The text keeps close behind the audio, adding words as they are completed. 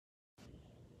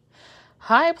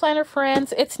Hi planner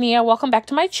friends, it's Nia. Welcome back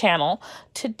to my channel.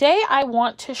 Today I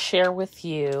want to share with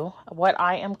you what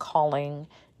I am calling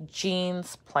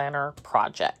Jean's Planner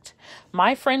Project.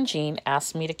 My friend Jean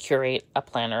asked me to curate a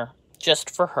planner just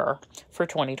for her for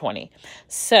 2020.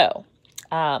 So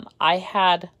I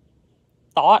had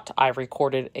thought I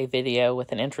recorded a video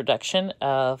with an introduction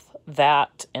of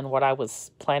that and what I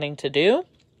was planning to do.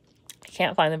 I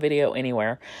can't find the video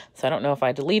anywhere, so I don't know if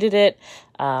I deleted it.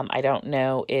 I don't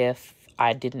know if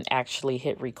I didn't actually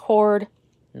hit record,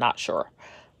 not sure.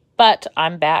 But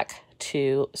I'm back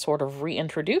to sort of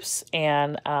reintroduce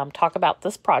and talk about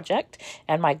this project.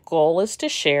 And my goal is to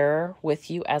share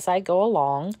with you as I go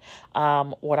along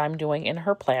what I'm doing in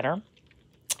her planner.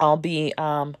 I'll be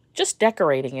just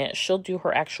decorating it. She'll do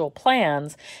her actual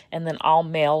plans, and then I'll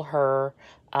mail her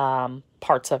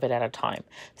parts of it at a time.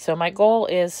 So my goal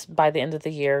is by the end of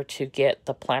the year to get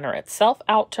the planner itself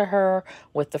out to her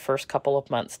with the first couple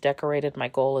of months decorated. My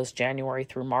goal is January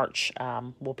through March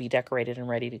will be decorated and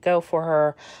ready to go for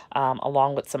her,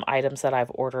 along with some items that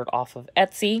I've ordered off of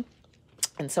Etsy.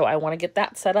 And so I want to get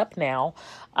that set up now.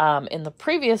 In the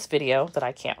previous video that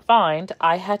I can't find,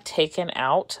 I had taken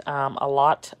out a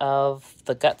lot of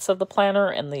the guts of the planner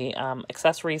and the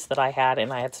accessories that I had,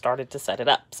 and I had started to set it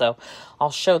up. So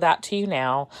I'll show that to you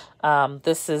now.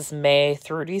 This is May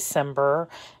through December,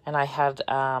 and I had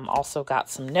also got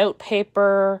some note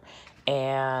paper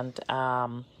and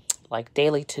like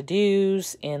daily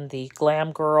to-dos in the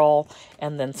Glam Girl,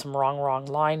 and then some wrong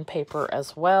line paper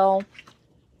as well.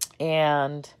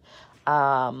 And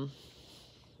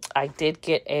I did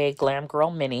get a Glam Girl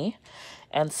mini.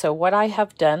 And so what I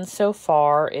have done so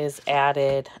far is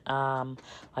added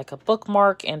like a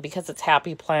bookmark. And because it's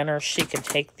Happy Planner, she can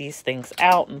take these things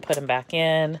out and put them back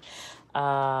in.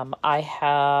 I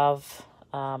have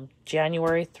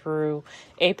January through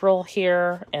April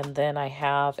here. And then I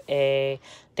have a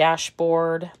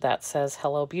dashboard that says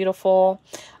Hello Beautiful.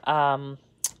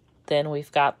 Then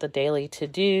we've got the daily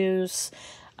to-dos.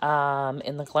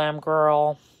 In the Glam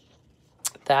Girl,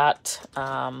 that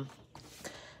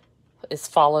is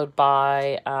followed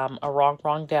by a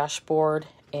wrong dashboard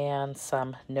and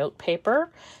some note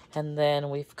paper. And then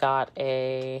we've got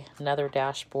another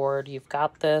dashboard. You've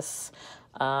got this,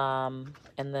 and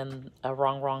then a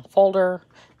wrong folder.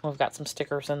 We've got some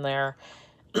stickers in there.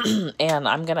 And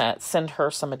I'm going to send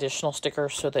her some additional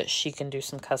stickers so that she can do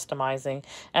some customizing.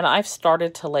 And I've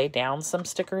started to lay down some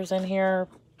stickers in here,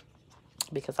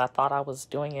 because I thought I was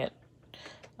doing it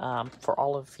for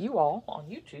all of you all on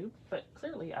YouTube, but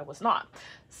clearly I was not.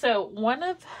 So one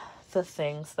of the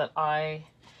things that I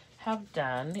have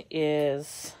done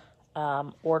is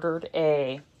ordered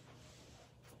a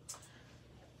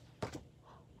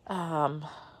I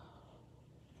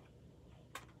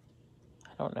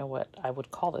don't know what I would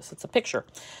call this. It's a picture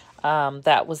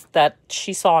that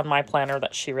she saw in my planner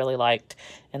that she really liked.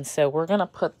 And so we're going to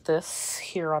put this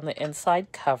here on the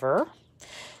inside cover.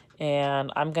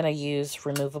 And I'm going to use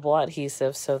removable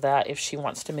adhesive so that if she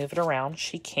wants to move it around,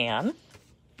 she can.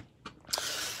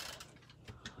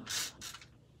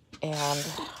 And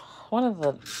one of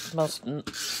the most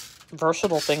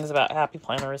versatile things about Happy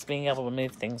Planner is being able to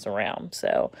move things around.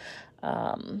 So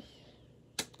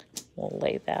we'll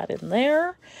lay that in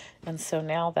there. And so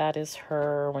now that is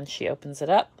her, when she opens it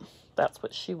up, that's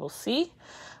what she will see.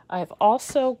 I've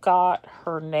also got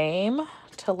her name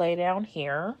to lay down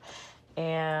here.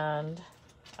 And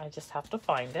I just have to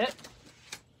find it.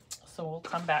 So we'll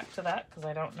come back to that because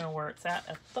I don't know where it's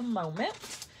at the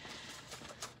moment.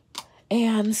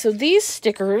 And so these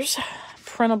stickers,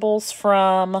 printables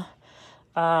from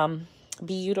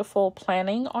Beautiful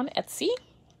Planning on Etsy.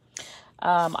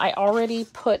 I already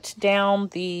put down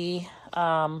the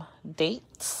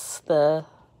dates, the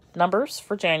numbers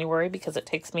for January, because it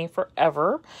takes me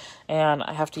forever. And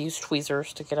I have to use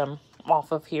tweezers to get them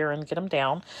off of here and get them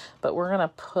down. But we're going to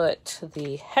put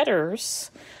the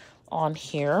headers on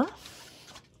here.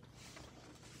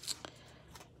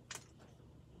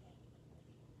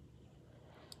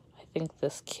 I think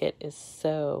this kit is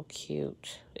so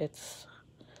cute. It's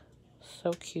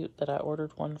so cute that I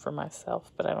ordered one for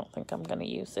myself, but I don't think I'm going to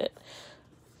use it.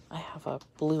 I have a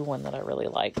blue one that I really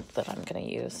like that I'm going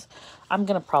to use. I'm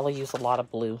going to probably use a lot of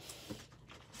blue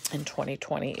in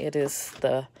 2020. It is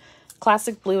the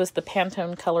classic blue is the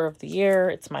Pantone color of the year.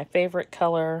 It's my favorite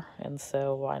color, and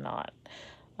so why not?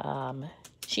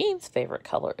 Jean's favorite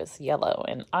color is yellow,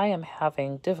 and I am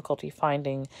having difficulty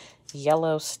finding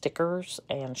yellow stickers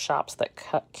and shops that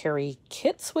carry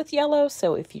kits with yellow.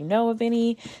 So if you know of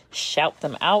any, shout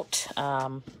them out.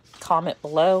 Comment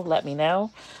below, let me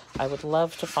know. I would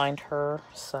love to find her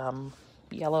some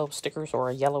yellow stickers or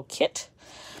a yellow kit.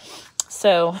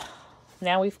 So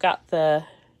now we've got the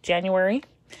January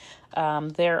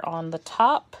there on the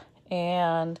top,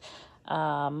 and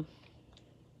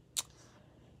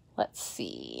let's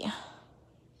see.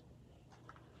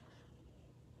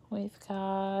 We've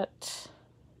got,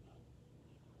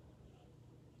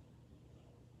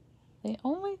 the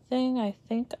only thing I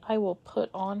think I will put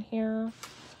on here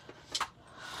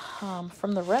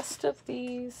from the rest of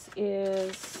these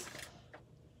is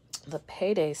the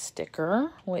payday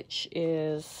sticker, which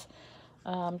is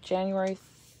January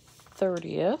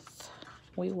 30th.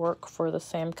 We work for the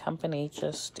same company,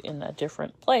 just in a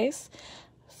different place,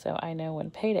 so I know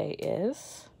when payday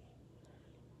is.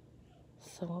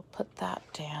 So we'll put that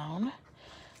down.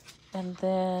 And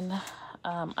then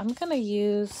I'm going to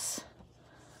use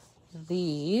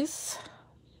these.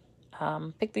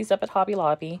 Pick these up at Hobby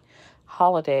Lobby,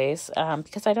 holidays,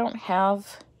 because I don't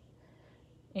have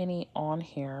any on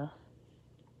here.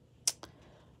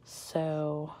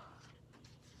 So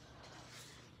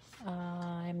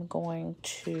I'm going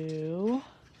to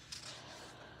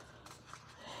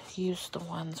use the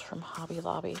ones from Hobby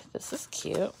Lobby. This is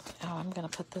cute. Oh, I'm going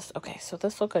to put this. Okay, so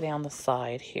this will go down the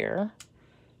side here.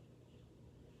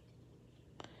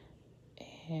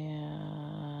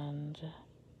 And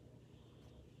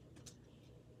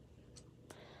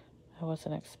I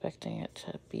wasn't expecting it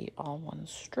to be all one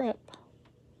strip.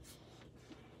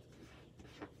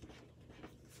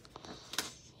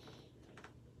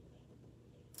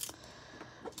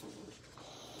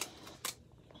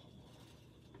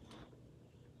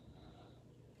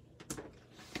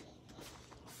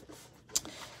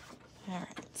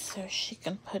 Alright, so she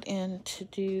can put in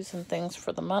to-dos and things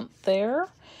for the month there.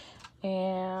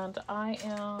 And I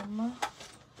am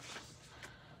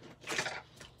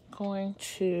going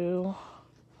to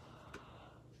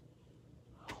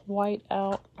white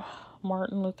out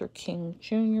Martin Luther King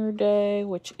Jr. Day,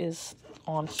 which is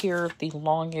on here the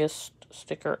longest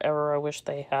sticker ever. I wish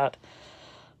they had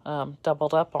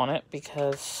doubled up on it,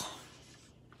 because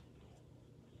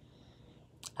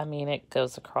I mean, it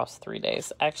goes across 3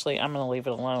 days. Actually, I'm going to leave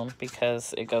it alone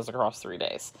because it goes across 3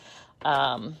 days.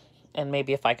 And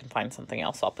maybe if I can find something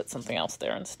else, I'll put something else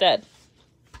there instead.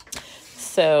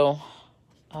 So,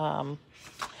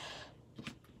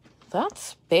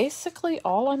 that's basically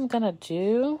all I'm going to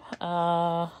do.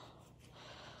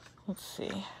 Let's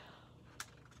see.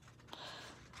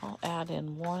 I'll add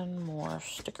in one more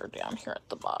sticker down here at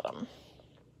the bottom.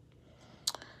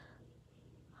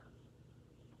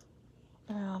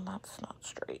 And that's not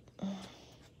straight.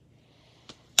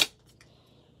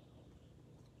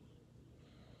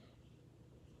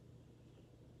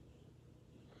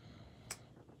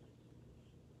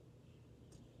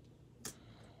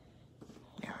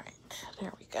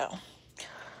 There we go.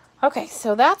 Okay,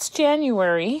 so that's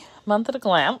January, month at a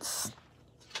glance.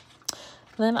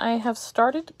 Then I have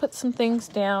started to put some things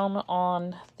down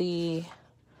on the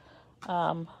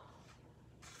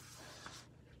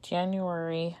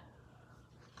January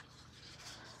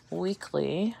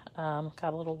weekly. Got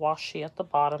a little washi at the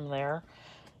bottom there.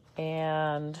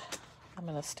 And I'm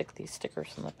going to stick these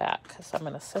stickers in the back because I'm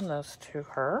going to send those to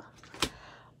her.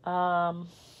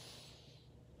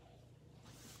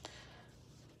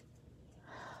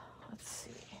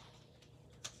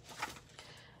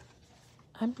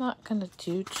 I'm not going to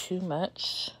do too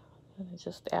much. I'm going to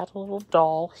just add a little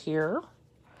doll here.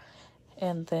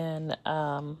 And then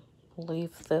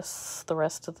leave this, the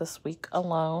rest of this week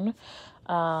alone.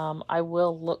 I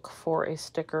will look for a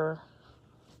sticker.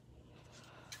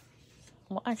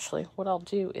 Well, actually, what I'll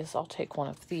do is I'll take one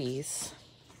of these.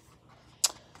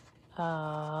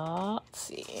 Let's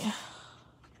see.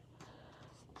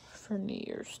 For New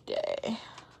Year's Day.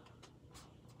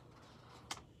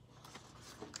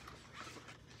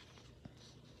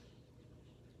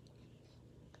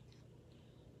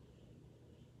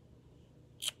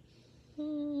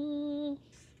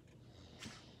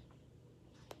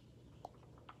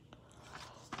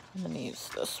 I'm going to use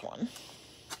this one.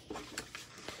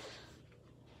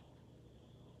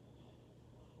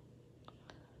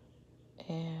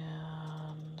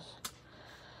 And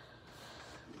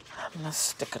I'm going to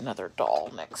stick another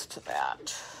doll next to that.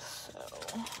 So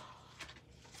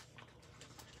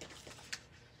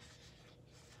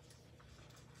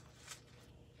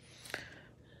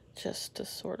just to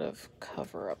sort of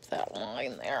cover up that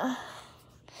line there.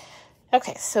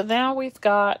 Okay, so now we've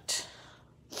got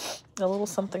a little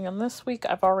something on this week.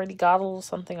 I've already got a little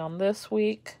something on this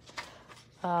week.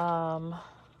 13th,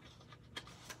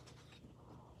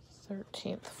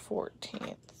 14th.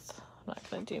 I'm not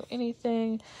going to do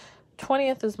anything.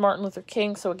 20th is Martin Luther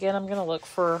King. So again, I'm going to look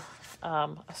for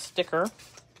a sticker.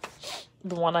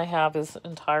 the one I have is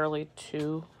entirely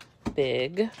too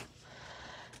big.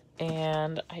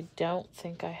 And I don't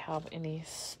think I have any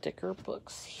sticker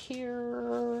books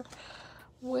here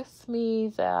with me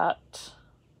that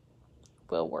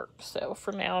will work. So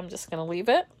for now, I'm just going to leave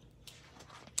it.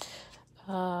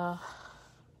 And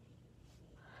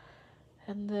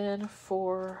then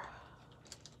for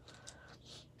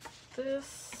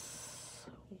this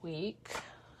week,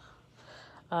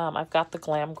 I've got the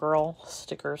Glam Girl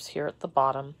stickers here at the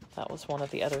bottom. That was one of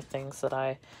the other things that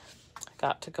I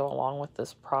got to go along with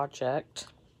this project.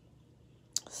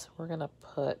 So we're going to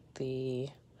put the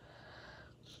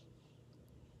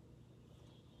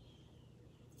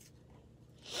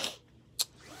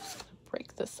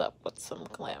break this up with some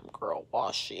Glam Girl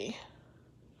washi.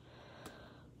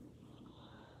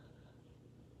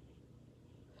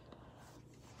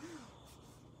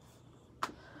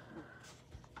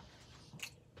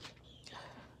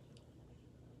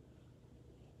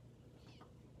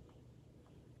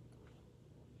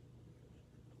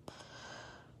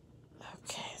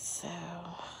 Okay, so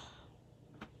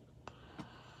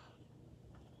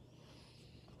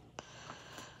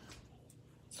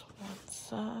it's one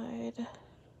side.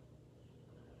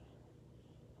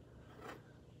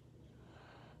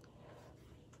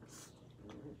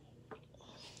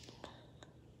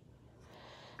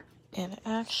 And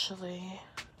actually,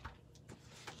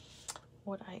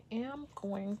 what I am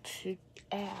going to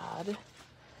add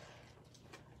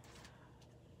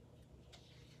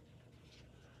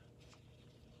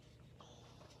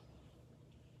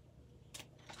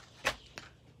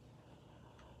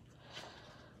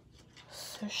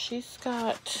so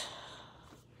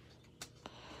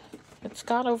it's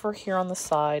got over here on the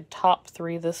side, top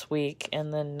 3 this week,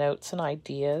 and then notes and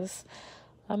ideas.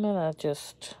 I'm gonna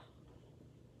just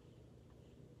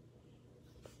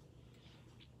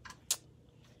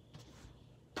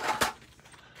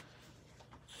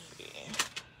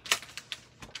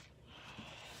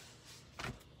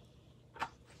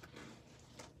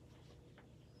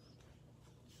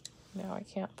now I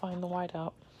can't find the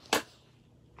whiteout.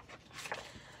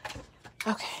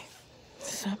 Okay,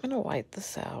 so I'm gonna white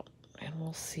this out and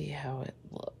we'll see how it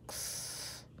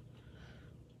looks.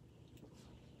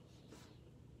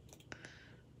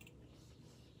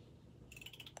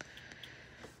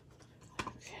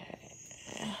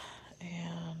 Okay,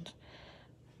 and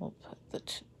we'll put the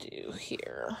to-do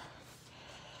here.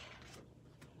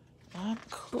 I'm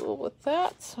cool with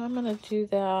that, so I'm gonna do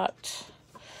that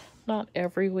not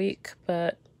every week,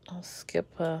 but I'll skip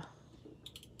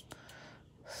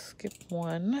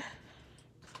one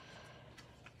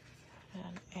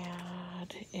and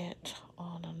add it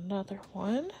on another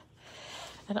one.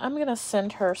 And I'm gonna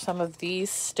send her some of these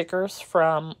stickers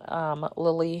from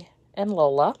Lily and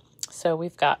Lola. So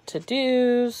we've got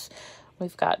to-dos,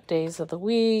 we've got days of the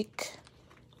week,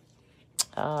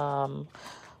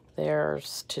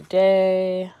 there's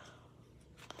today,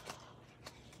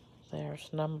 there's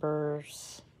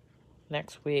numbers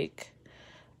next week,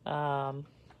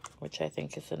 which I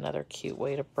think is another cute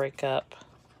way to break up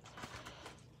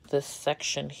this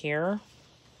section here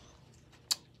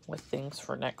with things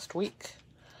for next week.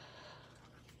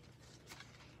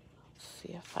 Let's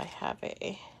see if I have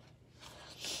a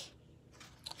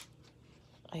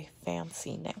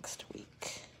fancy next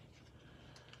week.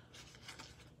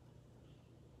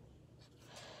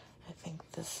 I think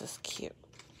this is cute.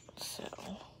 So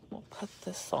we'll put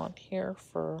this on here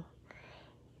for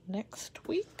next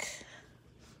week.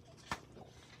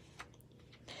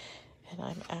 And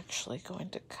I'm actually going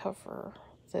to cover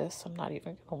this. I'm not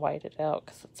even going to white it out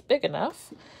because it's big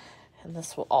enough. And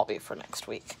this will all be for next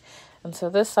week. And so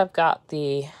this, I've got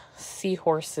the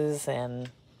seahorses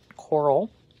and coral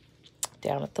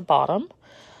down at the bottom.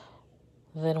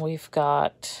 Then we've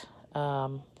got,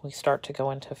 we start to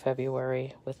go into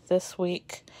February with this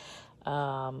week.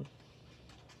 And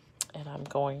I'm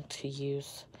going to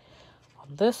use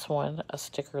on this one a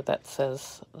sticker that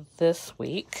says this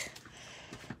week.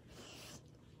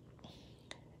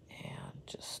 And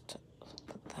just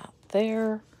put that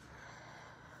there.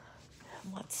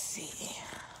 And let's see.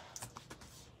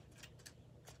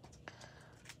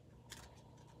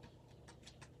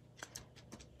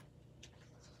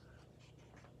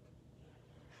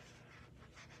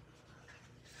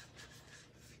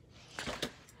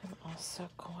 I'm also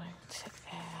going to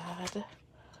add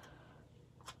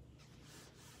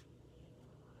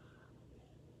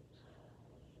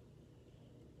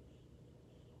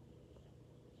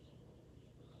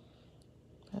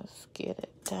let's get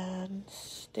it done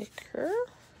sticker.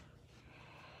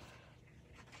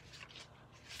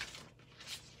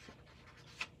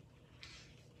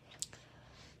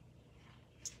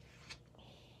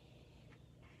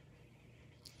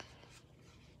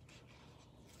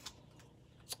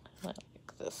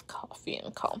 Bliss Coffee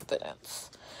and Confidence.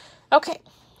 Okay,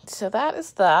 so that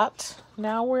is that.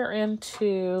 Now we're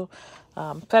into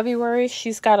February.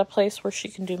 She's got a place where she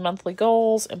can do monthly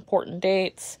goals, important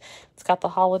dates. It's got the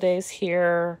holidays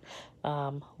here,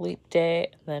 leap day,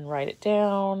 and then write it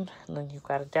down. And then you've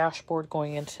got a dashboard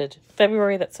going into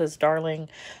February that says, darling,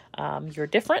 you're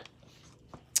different.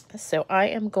 So I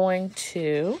am going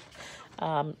to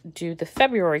do the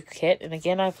February kit. And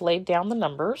again, I've laid down the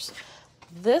numbers.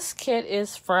 This kit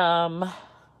is from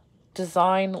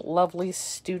Design Lovely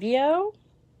Studio.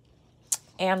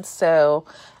 And so,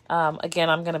 again,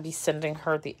 I'm going to be sending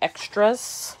her the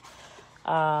extras.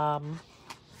 But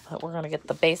we're going to get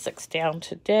the basics down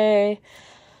today.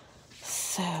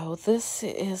 So this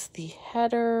is the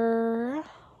header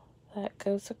that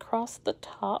goes across the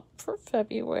top for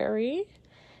February.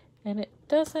 And it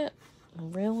doesn't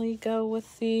really go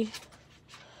with the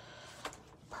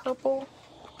purple.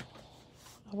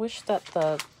 I wish that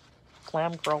the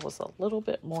Glam Girl was a little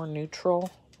bit more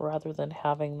neutral rather than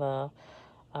having the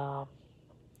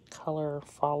color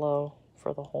follow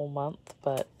for the whole month,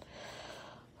 but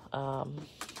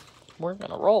we're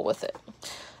going to roll with it.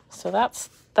 So that's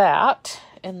that.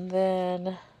 And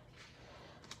then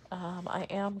I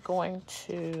am going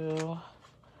to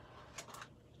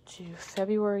do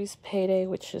February's payday,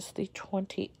 which is the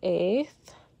 28th.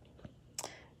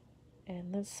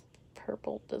 And this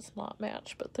purple does not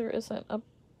match, but there isn't a...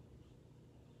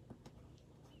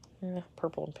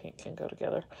 purple and pink can go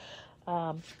together.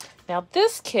 Now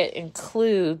this kit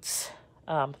includes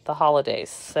the holidays.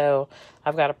 So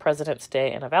I've got a President's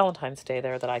Day and a Valentine's Day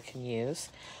there that I can use.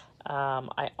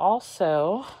 I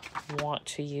also want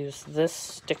to use this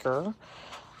sticker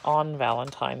on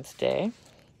Valentine's Day,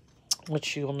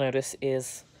 which you'll notice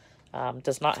is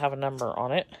does not have a number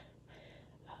on it,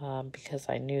 because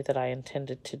I knew that I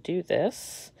intended to do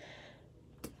this.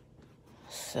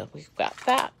 So we've got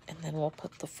that, and then we'll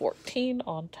put the 14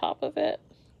 on top of it.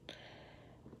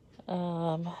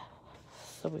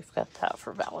 So we've got that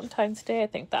for Valentine's Day. I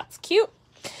think that's cute.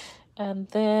 And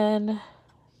then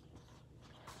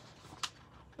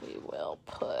we will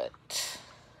put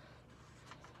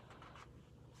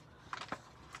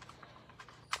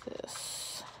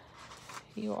this,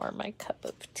 you are my cup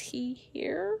of tea,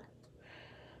 here.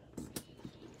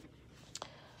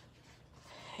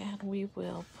 And we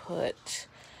will put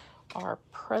our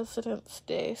President's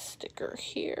Day sticker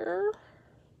here.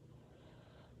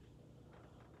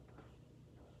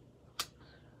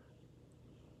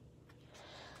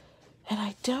 And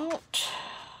I don't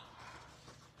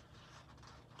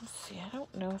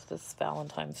know if this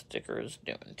Valentine's sticker is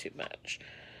doing too much.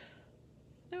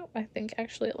 No, I think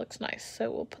actually it looks nice.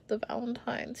 So we'll put the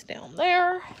Valentine's down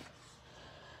there.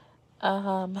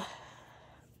 Okay,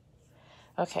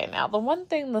 now the one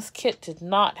thing this kit did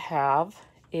not have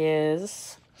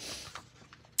is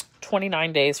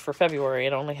 29 days for February.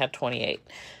 It only had 28.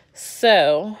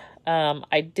 So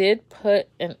I did put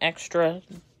an extra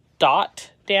dot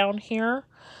down here,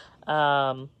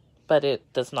 but it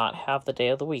does not have the day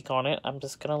of the week on it. I'm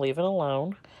just going to leave it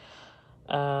alone.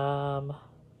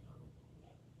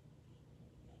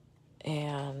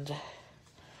 And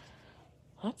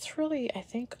that's really, I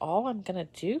think, all I'm going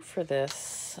to do for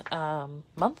this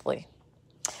monthly.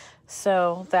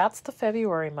 So that's the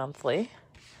February monthly.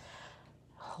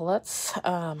 Let's,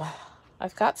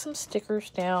 I've got some stickers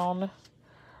down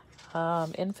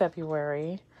in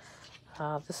February.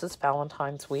 This is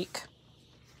Valentine's week.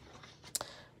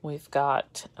 We've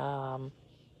got the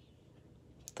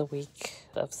week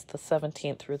of the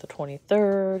 17th through the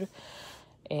 23rd.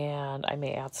 And I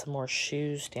may add some more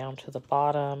shoes down to the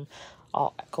bottom.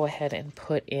 I'll go ahead and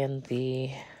put in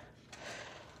the,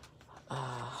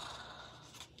 I'll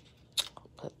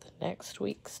put the next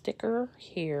week sticker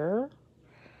here.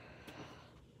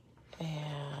 And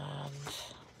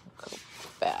we'll go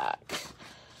back.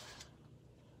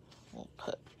 We'll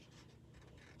put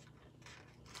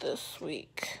this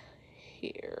week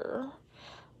here.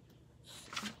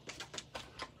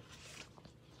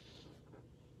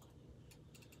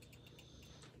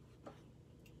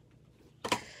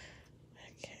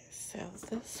 Okay, so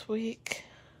this week,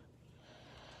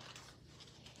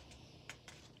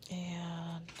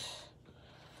 and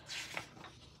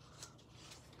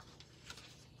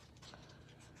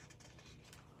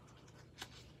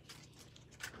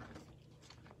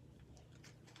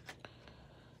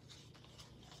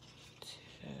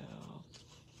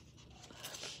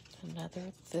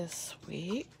another this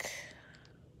week.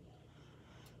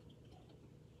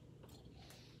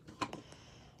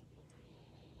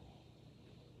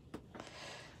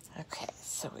 Okay,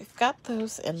 so we've got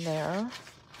those in there.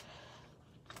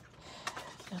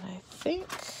 And I think,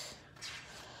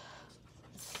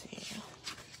 let's see,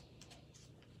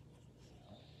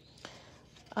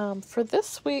 for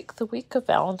this week, the week of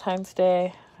Valentine's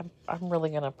Day, I'm really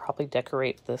going to probably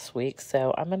decorate this week.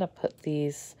 So I'm going to put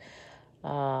these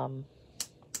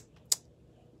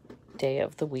day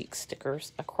of the week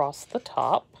stickers across the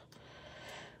top.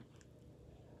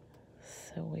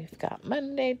 So we've got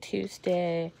Monday,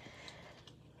 Tuesday,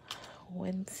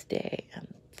 Wednesday, and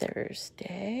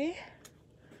Thursday.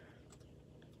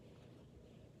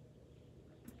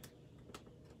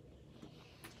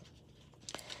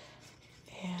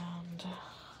 And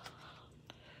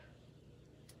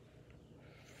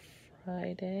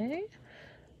Friday,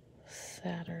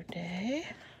 Saturday,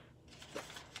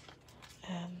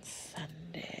 and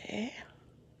Sunday.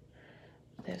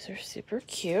 Those are super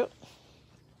cute.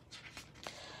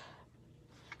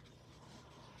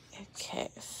 Okay,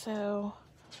 so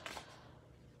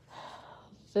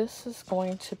this is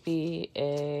going to be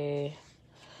that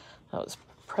was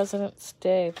President's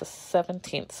Day, the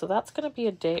 17th. So that's going to be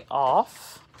a day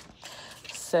off.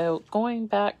 So going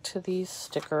back to these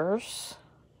stickers.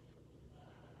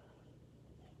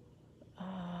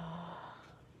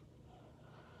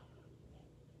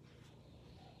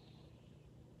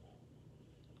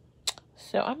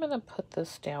 So I'm going to put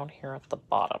this down here at the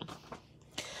bottom.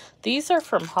 These are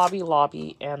from Hobby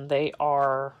Lobby, and they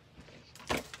are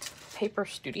Paper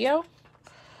Studio.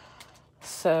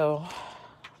 So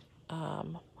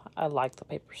I like the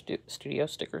Paper Studio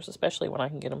stickers, especially when I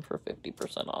can get them for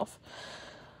 50% off.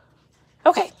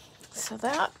 Okay, so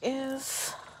that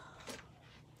is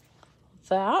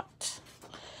that.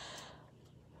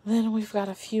 Then we've got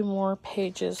a few more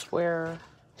pages where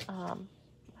I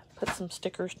put some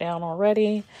stickers down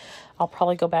already. I'll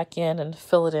probably go back in and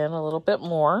fill it in a little bit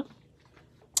more.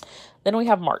 Then we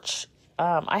have March.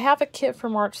 I have a kit for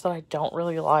March that I don't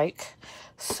really like.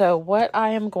 So what I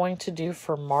am going to do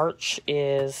for March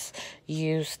is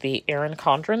use the Erin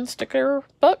Condren sticker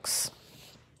books.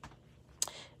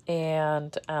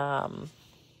 And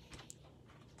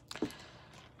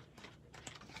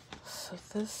so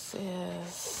this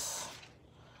is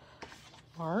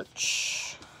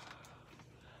March.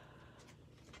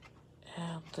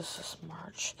 And this is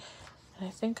March. And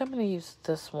I think I'm going to use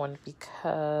this one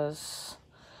because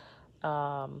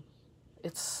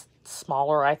it's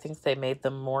smaller. I think they made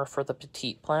them more for the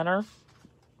petite planner.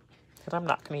 And I'm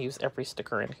not going to use every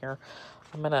sticker in here.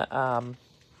 I'm going to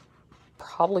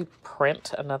probably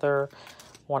print another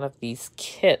one of these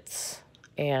kits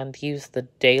and use the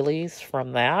dailies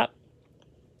from that.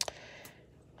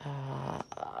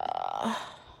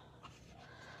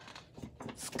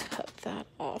 Let's cut that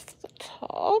off the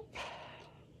top.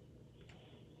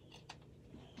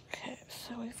 Okay,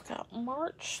 so we've got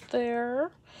March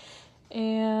there,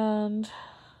 and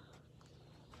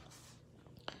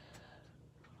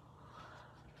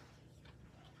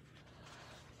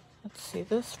let's see,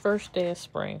 this first day of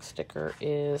spring sticker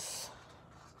is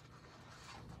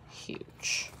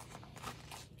huge.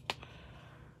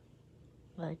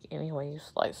 Like, any way you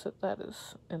slice it, that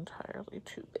is entirely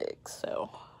too big,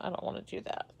 so I don't want to do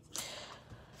that.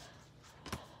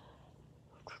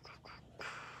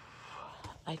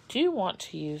 I do want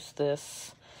to use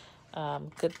this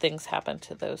Good Things Happen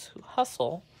to Those Who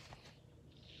Hustle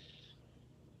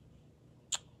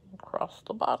across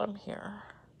the bottom here.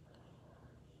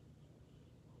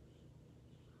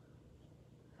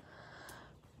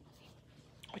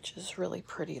 Which is really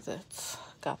pretty. That's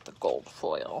got the gold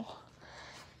foil.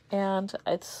 And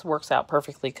it works out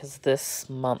perfectly because this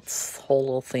month's whole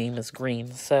little theme is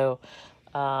green. So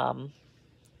I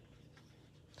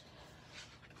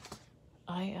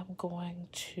am going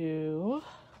to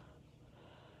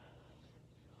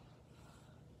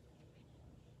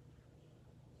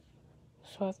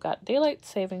so I've got daylight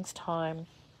savings time,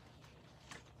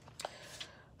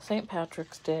 St.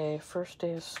 Patrick's Day, first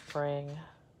day of spring.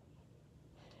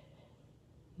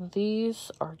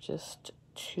 These are just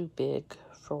too big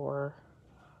for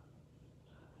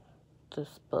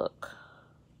this book.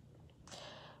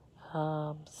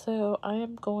 So I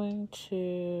am going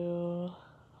to,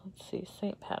 let's see,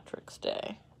 St. Patrick's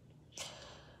Day.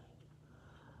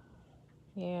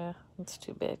 Yeah, it's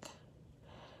too big.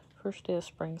 First day of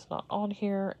spring's not on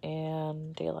here,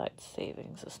 and daylight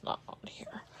savings is not on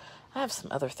here. I have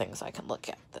some other things I can look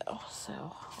at, though,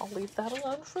 so I'll leave that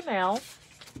alone for now.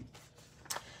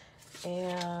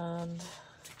 And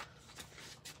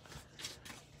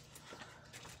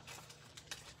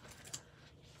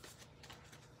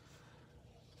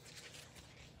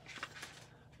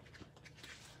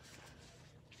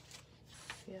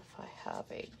see if I have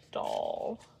a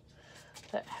doll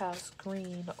that has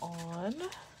green on.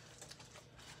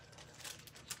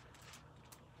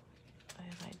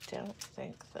 And I don't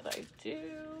think that I do.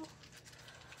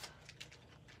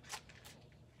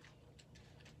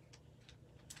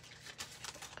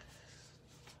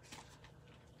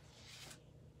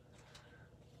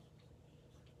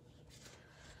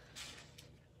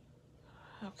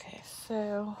 Okay,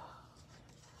 so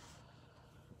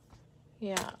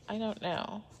yeah, I don't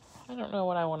know. I don't know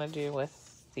what I want to do with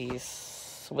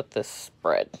this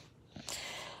spread.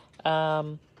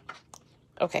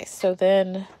 Okay, so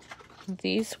then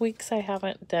these weeks I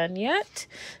haven't done yet,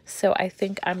 so I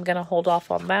think I'm going to hold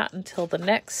off on that until the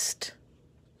next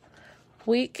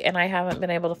week, and I haven't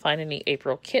been able to find any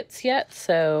April kits yet,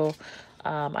 so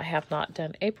I have not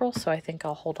done April, so I think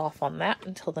I'll hold off on that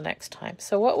until the next time.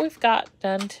 So what we've got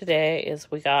done today is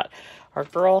we got our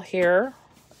girl here.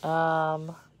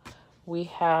 We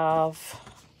have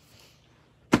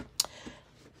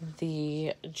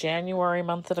the January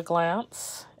month at a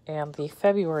glance and the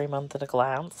February month at a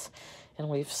glance, and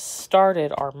we've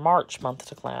started our March month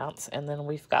at a glance, and then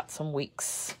we've got some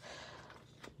weeks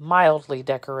mildly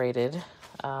decorated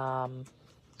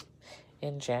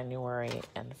in January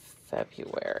and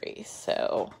February.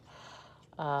 So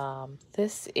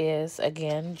this is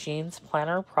again Jean's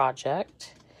Planner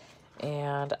Project,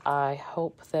 and I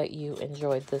hope that you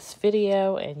enjoyed this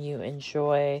video and you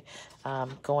enjoy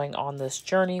going on this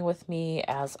journey with me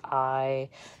as I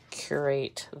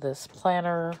curate this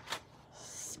planner,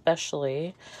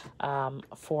 especially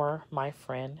for my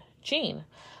friend Jean.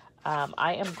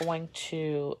 I am going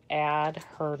to add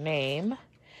her name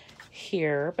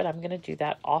here, but I'm going to do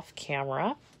that off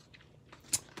camera.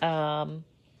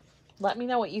 Let me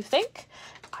know what you think.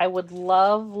 I would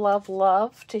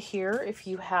love to hear if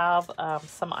you have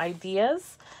some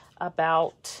ideas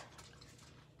about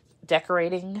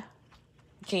decorating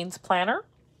Jean's planner.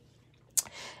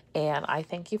 And I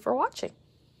thank you for watching.